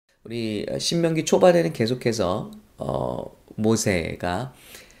우리 신명기 초반에는 계속해서 모세가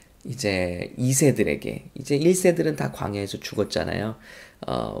이제 2세들에게 이제 1세들은 다 광야에서 죽었잖아요.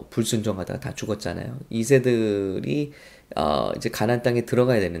 불순종하다가 다 죽었잖아요. 2세들이 이제 가나안 땅에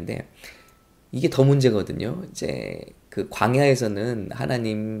들어가야 되는데 이게 더 문제거든요. 이제 그 광야에서는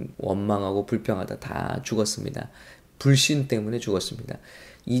하나님 원망하고 불평하다 다 죽었습니다. 불신 때문에 죽었습니다.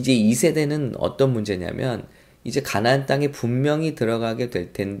 이제 2세대는 어떤 문제냐면 이제 가나안 땅에 분명히 들어가게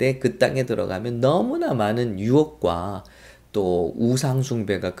될 텐데 그 땅에 들어가면 너무나 많은 유혹과 또 우상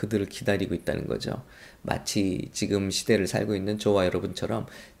숭배가 그들을 기다리고 있다는 거죠. 마치 지금 시대를 살고 있는 저와 여러분처럼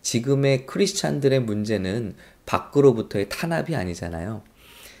지금의 크리스찬들의 문제는 밖으로부터의 탄압이 아니잖아요.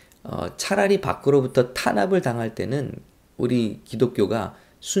 차라리 밖으로부터 탄압을 당할 때는 우리 기독교가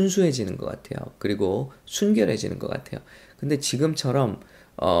순수해지는 것 같아요. 그리고 순결해지는 것 같아요. 근데 지금처럼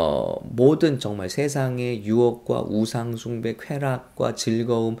모든 정말 세상의 유혹과 우상숭배, 쾌락과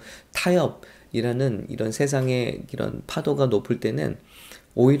즐거움, 타협이라는 이런 세상의 이런 파도가 높을 때는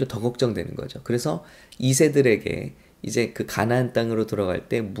오히려 더 걱정되는 거죠. 그래서 2세들에게 이제 그 가나안 땅으로 들어갈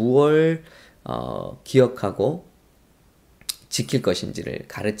때 무엇을 기억하고 지킬 것인지를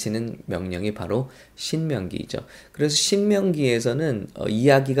가르치는 명령이 바로 신명기이죠. 그래서 신명기에서는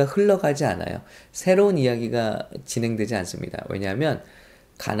이야기가 흘러가지 않아요. 새로운 이야기가 진행되지 않습니다. 왜냐하면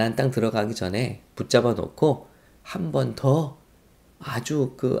가나안 땅 들어가기 전에 붙잡아 놓고 한 번 더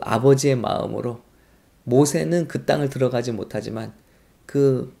아주 그 아버지의 마음으로 모세는 그 땅을 들어가지 못하지만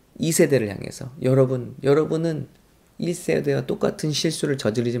그 2세대를 향해서 여러분은 1세대와 똑같은 실수를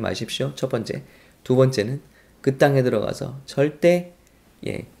저지르지 마십시오. 첫 번째. 두 번째는 그 땅에 들어가서 절대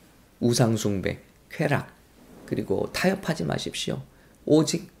예, 우상숭배, 쾌락, 그리고 타협하지 마십시오.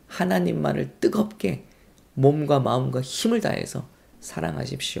 오직 하나님만을 뜨겁게 몸과 마음과 힘을 다해서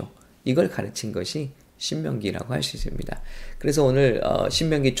사랑하십시오. 이걸 가르친 것이 신명기라고 할 수 있습니다. 그래서 오늘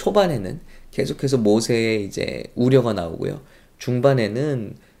신명기 초반에는 계속해서 모세의 이제 우려가 나오고요.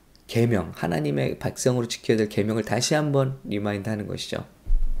 중반에는 계명, 하나님의 백성으로 지켜야 될 계명을 다시 한번 리마인드 하는 것이죠.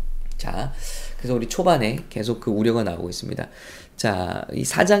 자, 그래서 우리 초반에 계속 그 우려가 나오고 있습니다. 자, 이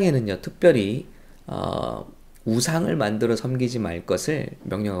 4장에는요, 특별히, 우상을 만들어 섬기지 말 것을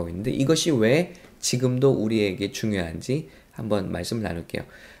명령하고 있는데 이것이 왜 지금도 우리에게 중요한지 한번 말씀을 나눌게요.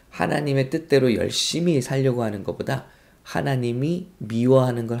 하나님의 뜻대로 열심히 살려고 하는 것보다 하나님이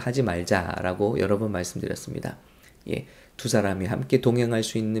미워하는 걸 하지 말자라고 여러 번 말씀드렸습니다. 예, 두 사람이 함께 동행할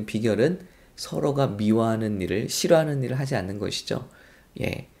수 있는 비결은 서로가 미워하는 일을, 싫어하는 일을 하지 않는 것이죠.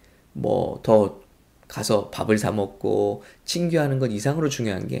 예, 뭐 더 가서 밥을 사 먹고 친교하는 것 이상으로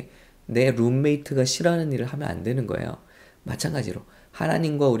중요한 게 내 룸메이트가 싫어하는 일을 하면 안 되는 거예요. 마찬가지로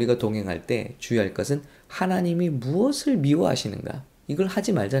하나님과 우리가 동행할 때 주의할 것은 하나님이 무엇을 미워하시는가? 이걸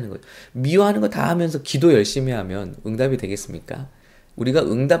하지 말자는 거예요. 미워하는 거 다 하면서 기도 열심히 하면 응답이 되겠습니까? 우리가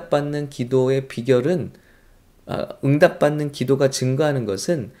응답받는 기도의 비결은 응답받는 기도가 증가하는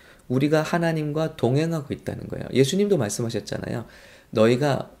것은 우리가 하나님과 동행하고 있다는 거예요. 예수님도 말씀하셨잖아요.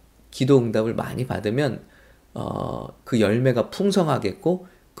 너희가 기도 응답을 많이 받으면 그 열매가 풍성하겠고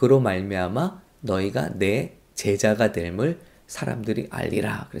그로 말미암아 너희가 내 제자가 됨을 사람들이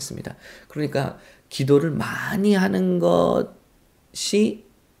알리라 그랬습니다. 그러니까 기도를 많이 하는 것이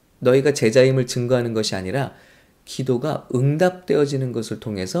너희가 제자임을 증거하는 것이 아니라 기도가 응답되어지는 것을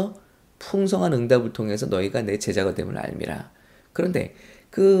통해서 풍성한 응답을 통해서 너희가 내 제자가 됨을 알미라. 그런데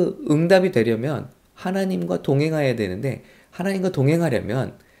그 응답이 되려면 하나님과 동행해야 되는데 하나님과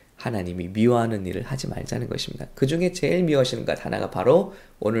동행하려면 하나님이 미워하는 일을 하지 말자는 것입니다. 그 중에 제일 미워하시는 것 하나가 바로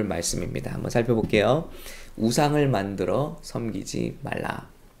오늘 말씀입니다. 한번 살펴볼게요. 우상을 만들어 섬기지 말라.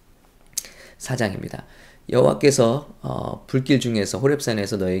 4장입니다. 여호와께서 불길 중에서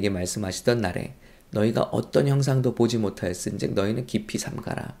호렙산에서 너에게 말씀하시던 날에 너희가 어떤 형상도 보지 못하였은즉 너희는 깊이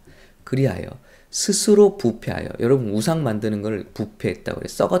삼가라. 그리하여 스스로 부패하여, 여러분 우상 만드는 걸 부패했다고 그래요.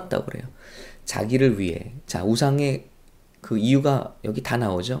 썩었다고 그래요. 자기를 위해. 자, 우상의 그 이유가 여기 다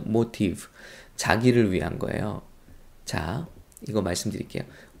나오죠. motive. 자기를 위한 거예요. 자, 이거 말씀드릴게요.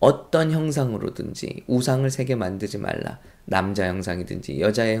 어떤 형상으로든지 우상을 새게 만들지 말라. 남자 형상이든지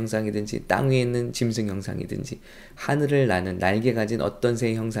여자의 형상이든지 땅 위에 있는 짐승 형상이든지 하늘을 나는 날개 가진 어떤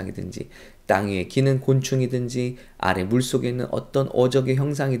새의 형상이든지 땅 위에 기는 곤충이든지 아래 물속에 있는 어떤 어적의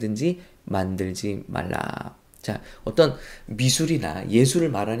형상이든지 만들지 말라. 자, 어떤 미술이나 예술을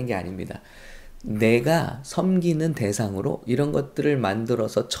말하는 게 아닙니다. 내가 섬기는 대상으로 이런 것들을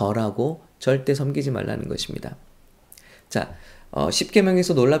만들어서 절하고 절대 섬기지 말라는 것입니다. 자,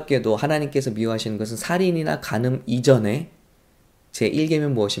 10계명에서 놀랍게도 하나님께서 미워하시는 것은 살인이나 간음 이전에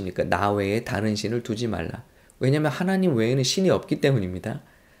제1계명 무엇입니까? 나 외에 다른 신을 두지 말라. 왜냐하면 하나님 외에는 신이 없기 때문입니다.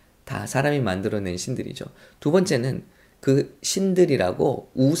 다 사람이 만들어낸 신들이죠. 두 번째는 그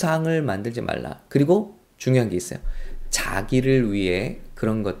신들이라고 우상을 만들지 말라. 그리고 중요한 게 있어요. 자기를 위해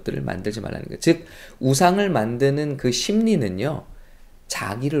그런 것들을 만들지 말라는 거예요. 즉 우상을 만드는 그 심리는요.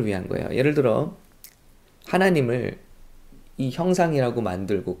 자기를 위한 거예요. 예를 들어 하나님을 이 형상이라고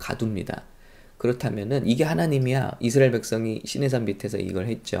만들고 가둡니다. 그렇다면은 이게 하나님이야. 이스라엘 백성이 시내산 밑에서 이걸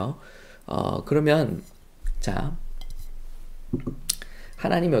했죠. 그러면 자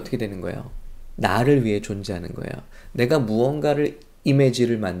하나님이 어떻게 되는 거예요? 나를 위해 존재하는 거예요. 내가 무언가를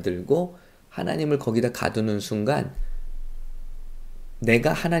이미지를 만들고 하나님을 거기다 가두는 순간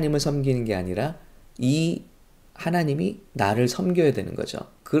내가 하나님을 섬기는 게 아니라 이 하나님이 나를 섬겨야 되는 거죠.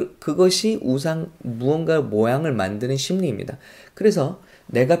 그것이 우상 무언가 모양을 만드는 심리입니다. 그래서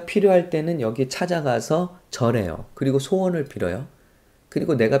내가 필요할 때는 여기 찾아가서 절해요. 그리고 소원을 빌어요.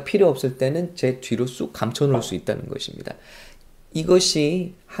 그리고 내가 필요 없을 때는 제 뒤로 쑥 감춰놓을 수 있다는 것입니다.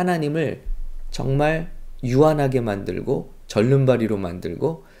 이것이 하나님을 정말 유한하게 만들고 절름발이로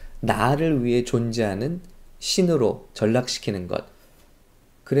만들고 나를 위해 존재하는 신으로 전락시키는 것.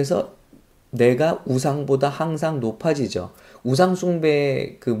 그래서 내가 우상보다 항상 높아지죠. 우상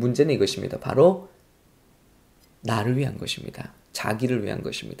숭배의 그 문제는 이것입니다. 바로 나를 위한 것입니다. 자기를 위한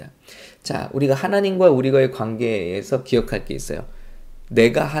것입니다. 자, 우리가 하나님과 우리와의 관계에서 기억할 게 있어요.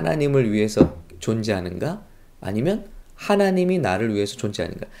 내가 하나님을 위해서 존재하는가? 아니면 하나님이 나를 위해서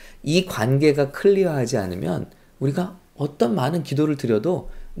존재하는가? 이 관계가 클리어하지 않으면 우리가 어떤 많은 기도를 드려도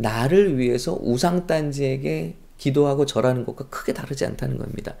나를 위해서 우상단지에게 기도하고 절하는 것과 크게 다르지 않다는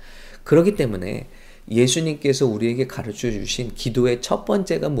겁니다. 그렇기 때문에 예수님께서 우리에게 가르쳐 주신 기도의 첫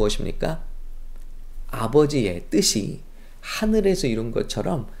번째가 무엇입니까? 아버지의 뜻이 하늘에서 이룬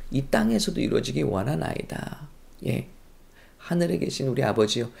것처럼 이 땅에서도 이루어지기 원하나이다. 예. 하늘에 계신 우리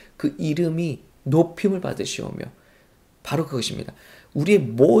아버지요. 그 이름이 높임을 받으시오며 바로 그것입니다. 우리의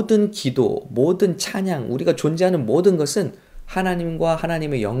모든 기도, 모든 찬양, 우리가 존재하는 모든 것은 하나님과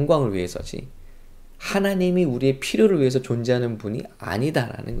하나님의 영광을 위해서지 하나님이 우리의 필요를 위해서 존재하는 분이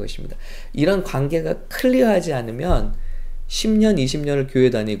아니다라는 것입니다. 이런 관계가 클리어하지 않으면 10년, 20년을 교회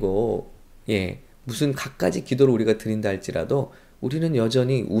다니고 무슨 갖가지 기도를 우리가 드린다 할지라도 우리는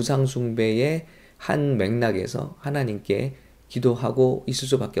여전히 우상 숭배의 한 맥락에서 하나님께 기도하고 있을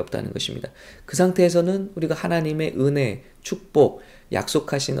수밖에 없다는 것입니다. 그 상태에서는 우리가 하나님의 은혜, 축복,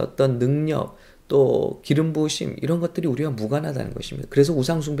 약속하신 어떤 능력, 또 기름 부으심 이런 것들이 우리와 무관하다는 것입니다. 그래서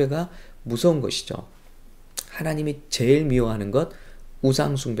우상 숭배가 무서운 것이죠. 하나님이 제일 미워하는 것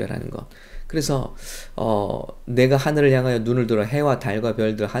우상 숭배라는 것. 그래서 내가 하늘을 향하여 눈을 들어 해와 달과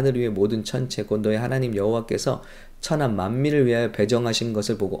별들 하늘 위의 모든 천체 곧 너의 하나님 여호와께서 천하 만민을 위하여 배정하신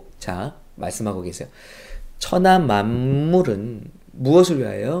것을 보고 자 말씀하고 계세요. 천하 만물은 무엇을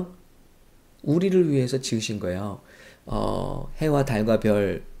위하여? 우리를 위해서 지으신 거예요. 해와 달과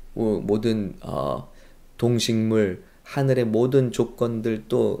별 모든 동식물 하늘의 모든 조건들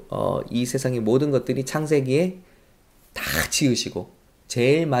또 이 세상의 모든 것들이 창세기에 다 지으시고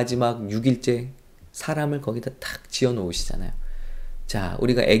제일 마지막 6일째 사람을 거기다 탁 지어 놓으시잖아요. 자,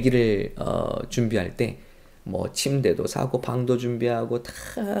 우리가 아기를 준비할 때 뭐 침대도 사고 방도 준비하고 다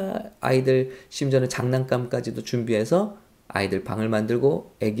아이들 심지어는 장난감까지도 준비해서 아이들 방을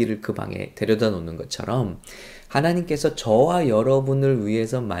만들고 아기를 그 방에 데려다 놓는 것처럼 하나님께서 저와 여러분을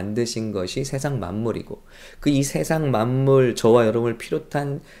위해서 만드신 것이 세상 만물이고 그 이 세상 만물 저와 여러분을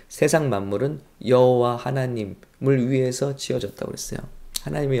비롯한 세상 만물은 여호와 하나님을 위해서 지어졌다고 그랬어요.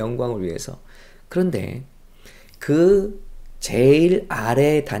 하나님의 영광을 위해서. 그런데 그 제일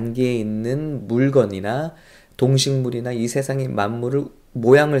아래 단계에 있는 물건이나 동식물이나 이 세상의 만물을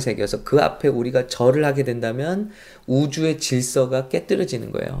모양을 새겨서 그 앞에 우리가 절을 하게 된다면 우주의 질서가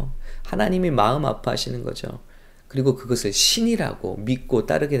깨뜨려지는 거예요. 하나님이 마음 아파하시는 거죠. 그리고 그것을 신이라고 믿고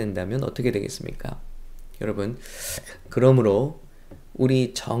따르게 된다면 어떻게 되겠습니까? 여러분, 그러므로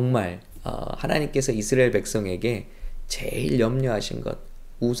우리 정말 하나님께서 이스라엘 백성에게 제일 염려하신 것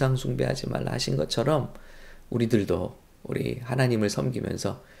우상 숭배하지 말라 하신 것처럼 우리들도 우리 하나님을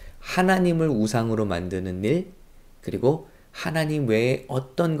섬기면서 하나님을 우상으로 만드는 일 그리고 하나님 외에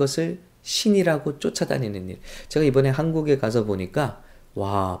어떤 것을 신이라고 쫓아다니는 일. 제가 이번에 한국에 가서 보니까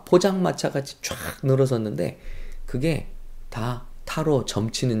와 포장마차 같이 쫙 늘어섰는데 그게 다 타로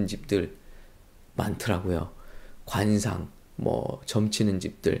점치는 집들 많더라고요. 관상 뭐 점치는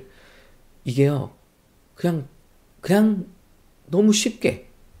집들 이게요 그냥 너무 쉽게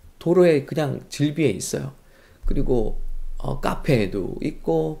도로에 그냥 질비해 있어요. 그리고 카페에도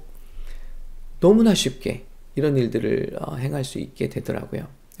있고 너무나 쉽게 이런 일들을 행할 수 있게 되더라고요.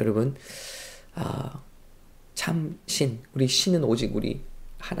 여러분 참 우리 신은 오직 우리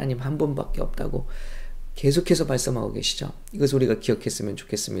하나님 한 분밖에 없다고 계속해서 말씀하고 계시죠. 이것을 우리가 기억했으면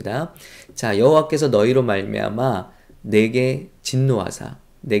좋겠습니다. 자, 여호와께서 너희로 말미암아 내게 진노하사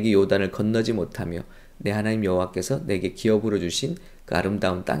내게 요단을 건너지 못하며 내 하나님 여호와께서 내게 기업으로 주신 그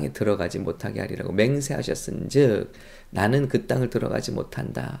아름다운 땅에 들어가지 못하게 하리라고 맹세하셨은즉 나는 그 땅을 들어가지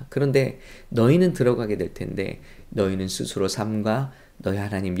못한다. 그런데 너희는 들어가게 될 텐데 너희는 스스로 삼가 너희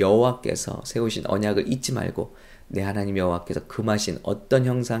하나님 여호와께서 세우신 언약을 잊지 말고 내 하나님 여호와께서 금하신 어떤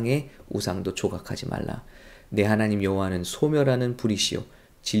형상의 우상도 조각하지 말라. 내 하나님 여호와는 소멸하는 불이시요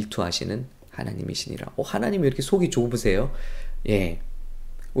질투하시는 하나님이시니라. 하나님이 왜 이렇게 속이 좁으세요? 예.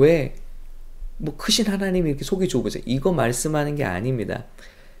 왜? 뭐 크신 하나님이 이렇게 속이 좁으세요? 이거 말씀하는 게 아닙니다.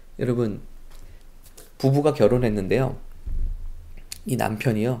 여러분, 부부가 결혼했는데요. 이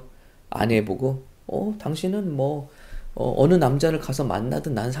남편이요. 아내 보고 당신은 어느 남자를 가서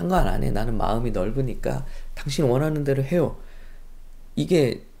만나든 난 상관 안 해. 나는 마음이 넓으니까 당신 원하는 대로 해요.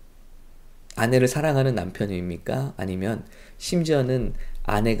 이게 아내를 사랑하는 남편입니까? 아니면 심지어는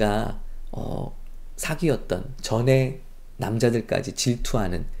아내가 사귀었던 전에 남자들까지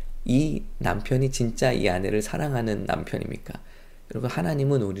질투하는 이 남편이 진짜 이 아내를 사랑하는 남편입니까? 여러분,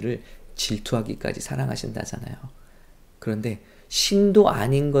 하나님은 우리를 질투하기까지 사랑하신다잖아요. 그런데 신도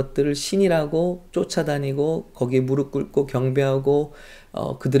아닌 것들을 신이라고 쫓아다니고 거기에 무릎 꿇고 경배하고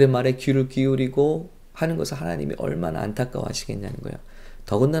그들의 말에 귀를 기울이고 하는 것을 하나님이 얼마나 안타까워하시겠냐는 거예요.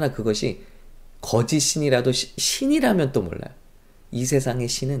 더군다나 그것이 거짓 신이라도 신이라면 또 몰라요. 이 세상의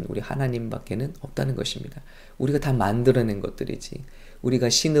신은 우리 하나님밖에는 없다는 것입니다. 우리가 다 만들어낸 것들이지. 우리가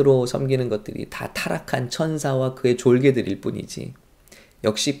신으로 섬기는 것들이 다 타락한 천사와 그의 졸개들일 뿐이지.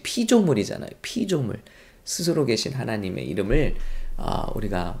 역시 피조물이잖아요. 피조물. 스스로 계신 하나님의 이름을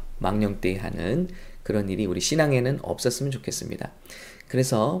우리가 망령되이하는 그런 일이 우리 신앙에는 없었으면 좋겠습니다.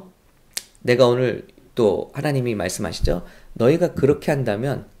 그래서 내가 오늘 또 하나님이 말씀하시죠. 너희가 그렇게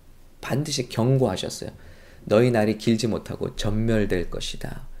한다면 반드시 경고하셨어요. 너희 날이 길지 못하고 전멸될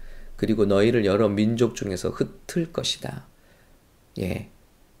것이다. 그리고 너희를 여러 민족 중에서 흩을 것이다. 예,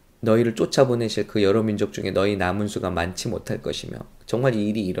 너희를 쫓아보내실 그 여러 민족 중에 너희 남은 수가 많지 못할 것이며 정말 이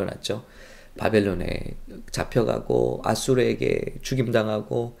일이 일어났죠. 바벨론에 잡혀가고 아수르에게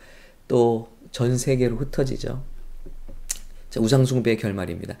죽임당하고 또 전 세계로 흩어지죠. 우상숭배의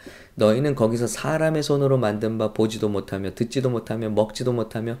결말입니다. 너희는 거기서 사람의 손으로 만든 바 보지도 못하며 듣지도 못하며 먹지도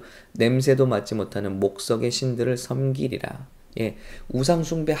못하며 냄새도 맡지 못하는 목석의 신들을 섬기리라. 예,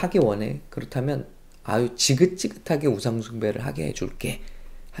 우상숭배 하기 원해. 그렇다면 아유 지긋지긋하게 우상숭배를 하게 해줄게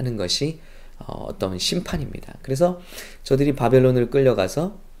하는 것이 어떤 심판입니다. 그래서 저들이 바벨론을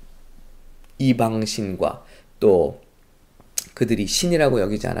끌려가서 이방신과 또 그들이 신이라고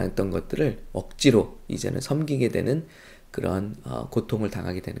여기지 않았던 것들을 억지로 이제는 섬기게 되는 그런 고통을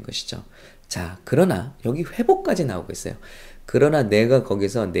당하게 되는 것이죠. 자, 그러나 여기 회복까지 나오고 있어요. 그러나 내가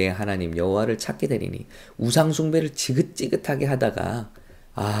거기서 내 하나님 여호와를 찾게 되리니 우상 숭배를 지긋지긋하게 하다가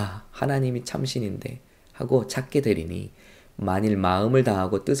하나님이 참신인데 하고 찾게 되리니 만일 마음을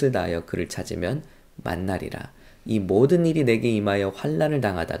다하고 뜻을 다하여 그를 찾으면 만나리라. 이 모든 일이 내게 임하여 환난을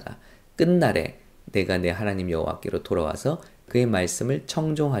당하다가 끝날에 내가 내 하나님 여호와께로 돌아와서 그의 말씀을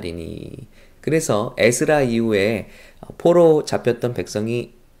청종하리니. 그래서 에스라 이후에 포로 잡혔던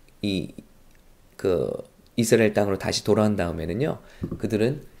백성이 이스라엘 땅으로 다시 돌아온 다음에는요,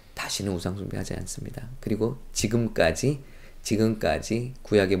 그들은 다시는 우상숭배하지 않습니다. 그리고 지금까지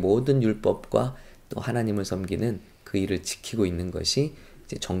구약의 모든 율법과 또 하나님을 섬기는 그 일을 지키고 있는 것이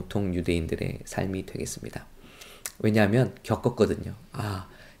이제 정통 유대인들의 삶이 되겠습니다. 왜냐하면 겪었거든요.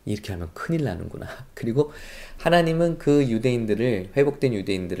 이렇게 하면 큰일 나는구나. 그리고 하나님은 그 유대인들을, 회복된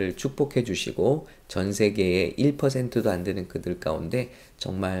유대인들을 축복해 주시고 전 세계의 1%도 안 되는 그들 가운데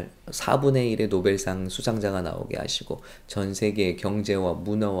정말 4분의 1의 노벨상 수상자가 나오게 하시고 전 세계의 경제와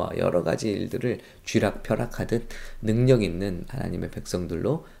문화와 여러 가지 일들을 쥐락펴락하듯 능력 있는 하나님의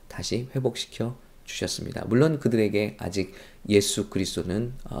백성들로 다시 회복시켜 주셨습니다. 물론 그들에게 아직 예수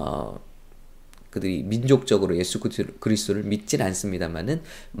그리스도는 그들이 민족적으로 예수 그리스도를 믿진 않습니다만은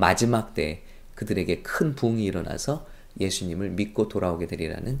마지막 때 그들에게 큰 부흥이 일어나서 예수님을 믿고 돌아오게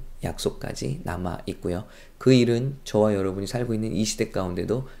되리라는 약속까지 남아 있고요. 그 일은 저와 여러분이 살고 있는 이 시대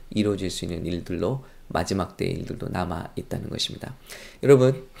가운데도 이루어질 수 있는 일들로 마지막 때의 일들도 남아 있다는 것입니다.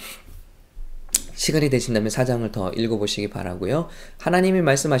 여러분, 시간이 되신다면 4장을 더 읽어보시기 바라고요. 하나님이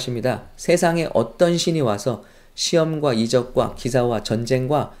말씀하십니다. 세상에 어떤 신이 와서 시험과 이적과 기사와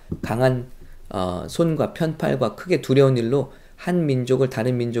전쟁과 강한 손과 편팔과 크게 두려운 일로 한 민족을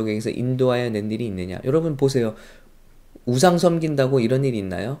다른 민족에게서 인도하여 낸 일이 있느냐. 여러분 보세요. 우상 섬긴다고 이런 일이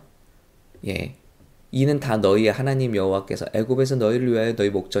있나요? 예, 이는 다 너희의 하나님 여호와께서 애굽에서 너희를 위하여 너희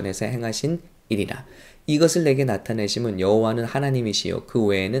목전에서 행하신 일이라. 이것을 내게 나타내심은 여호와는 하나님이시요 그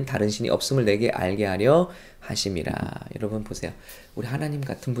외에는 다른 신이 없음을 내게 알게 하려 하심이라. 여러분 보세요. 우리 하나님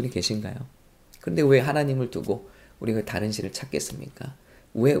같은 분이 계신가요? 그런데 왜 하나님을 두고 우리가 다른 신을 찾겠습니까?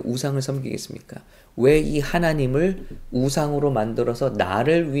 왜 우상을 섬기겠습니까? 왜 이 하나님을 우상으로 만들어서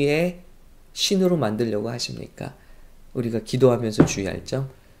나를 위해 신으로 만들려고 하십니까? 우리가 기도하면서 주의할 점,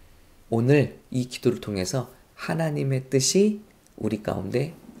 오늘 이 기도를 통해서 하나님의 뜻이 우리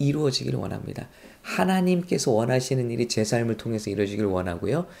가운데 이루어지기를 원합니다. 하나님께서 원하시는 일이 제 삶을 통해서 이루어지기를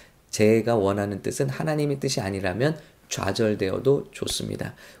원하고요. 제가 원하는 뜻은 하나님의 뜻이 아니라면 좌절되어도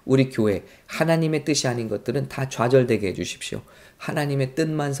좋습니다. 우리 교회 하나님의 뜻이 아닌 것들은 다 좌절되게 해주십시오. 하나님의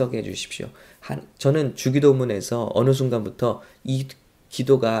뜻만 서게 해주십시오. 저는 주기도문에서 어느 순간부터 이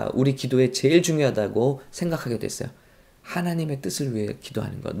기도가 우리 기도에 제일 중요하다고 생각하게 됐어요. 하나님의 뜻을 위해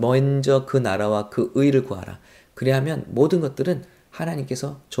기도하는 것. 먼저 그 나라와 그 의를 구하라. 그래야면 모든 것들은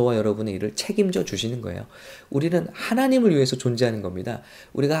하나님께서 저와 여러분의 일을 책임져 주시는 거예요. 우리는 하나님을 위해서 존재하는 겁니다.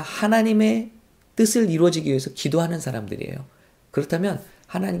 우리가 하나님의 뜻을 이루어지기 위해서 기도하는 사람들이에요. 그렇다면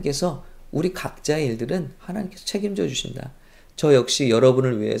하나님께서 우리 각자의 일들은 하나님께서 책임져 주신다. 저 역시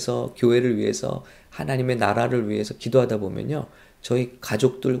여러분을 위해서, 교회를 위해서, 하나님의 나라를 위해서 기도하다 보면요. 저희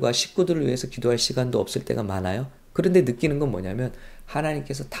가족들과 식구들을 위해서 기도할 시간도 없을 때가 많아요. 그런데 느끼는 건 뭐냐면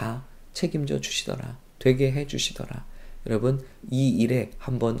하나님께서 다 책임져 주시더라. 되게 해 주시더라. 여러분 이 일에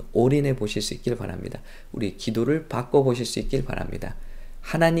한번 올인해 보실 수 있길 바랍니다. 우리 기도를 바꿔 보실 수 있길 바랍니다.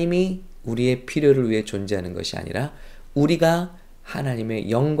 하나님이 우리의 필요를 위해 존재하는 것이 아니라 우리가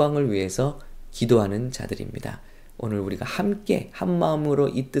하나님의 영광을 위해서 기도하는 자들입니다. 오늘 우리가 함께 한 마음으로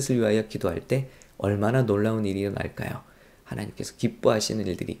이 뜻을 위하여 기도할 때 얼마나 놀라운 일이 일어날까요? 하나님께서 기뻐하시는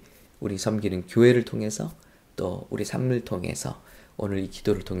일들이 우리 섬기는 교회를 통해서 또 우리 삶을 통해서 오늘 이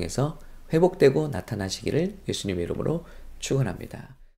기도를 통해서 회복되고 나타나시기를 예수님의 이름으로 축원합니다.